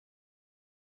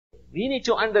we need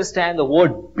to understand the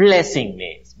word blessing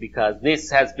means, because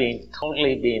this has been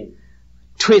totally been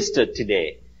twisted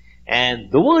today.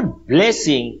 And the word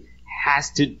blessing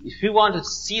has to, if you want to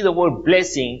see the word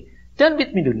blessing, turn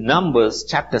with me to Numbers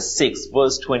chapter 6,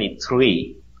 verse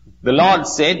 23. The Lord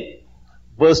said,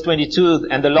 verse 22,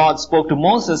 and the Lord spoke to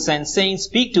Moses and saying,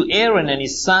 speak to Aaron and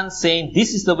his sons, saying,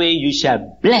 this is the way you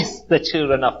shall bless the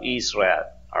children of Israel.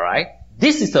 Alright?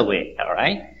 This is the way.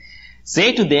 Alright?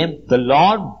 Say to them, the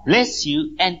Lord bless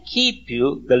you and keep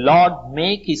you. The Lord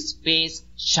make his face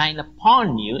shine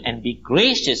upon you and be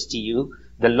gracious to you.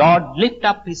 The Lord lift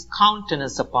up his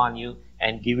countenance upon you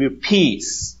and give you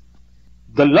peace.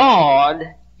 The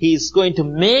Lord, he is going to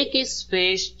make his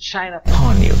face shine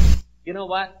upon you. You know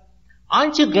what?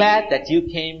 Aren't you glad that you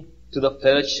came to the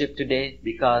fellowship today?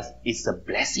 Because it's a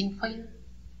blessing for you.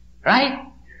 Right?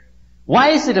 Why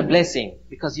is it a blessing?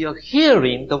 Because you're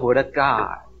hearing the word of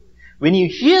God. When you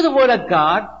hear the word of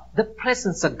God, the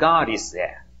presence of God is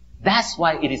there. That's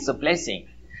why it is a blessing.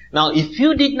 Now, if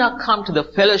you did not come to the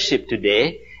fellowship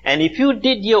today, and if you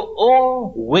did your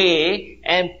own way,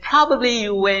 and probably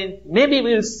you went, maybe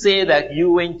we'll say that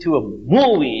you went to a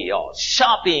movie or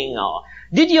shopping or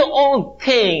did your own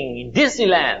thing in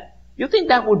Disneyland, you think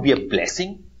that would be a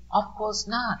blessing? Of course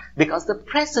not, because the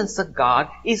presence of God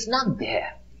is not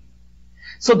there.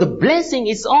 So the blessing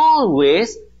is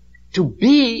always to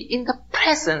be in the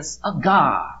presence of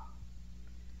God.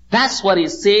 That's what it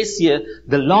says here.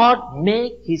 The Lord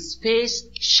make his face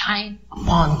shine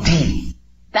upon thee.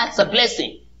 That's a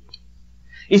blessing.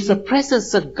 It's the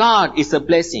presence of God is a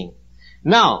blessing.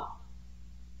 Now,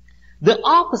 the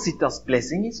opposite of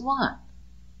blessing is what?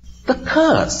 The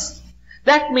curse.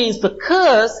 That means the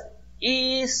curse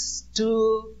is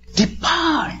to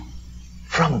depart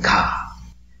from God.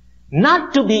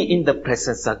 Not to be in the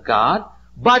presence of God,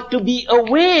 but to be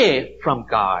away from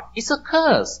God is a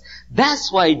curse.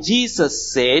 That's why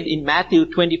Jesus said in Matthew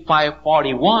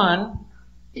 25:41,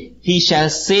 he shall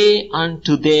say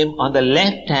unto them on the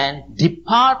left hand,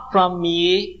 depart from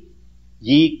me,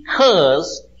 ye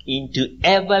cursed, into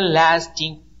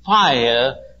everlasting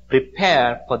fire,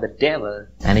 prepared for the devil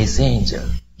and his angel.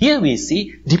 Here we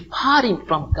see, departing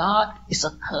from God is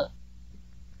a curse.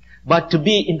 But to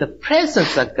be in the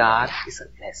presence of God is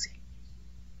a blessing.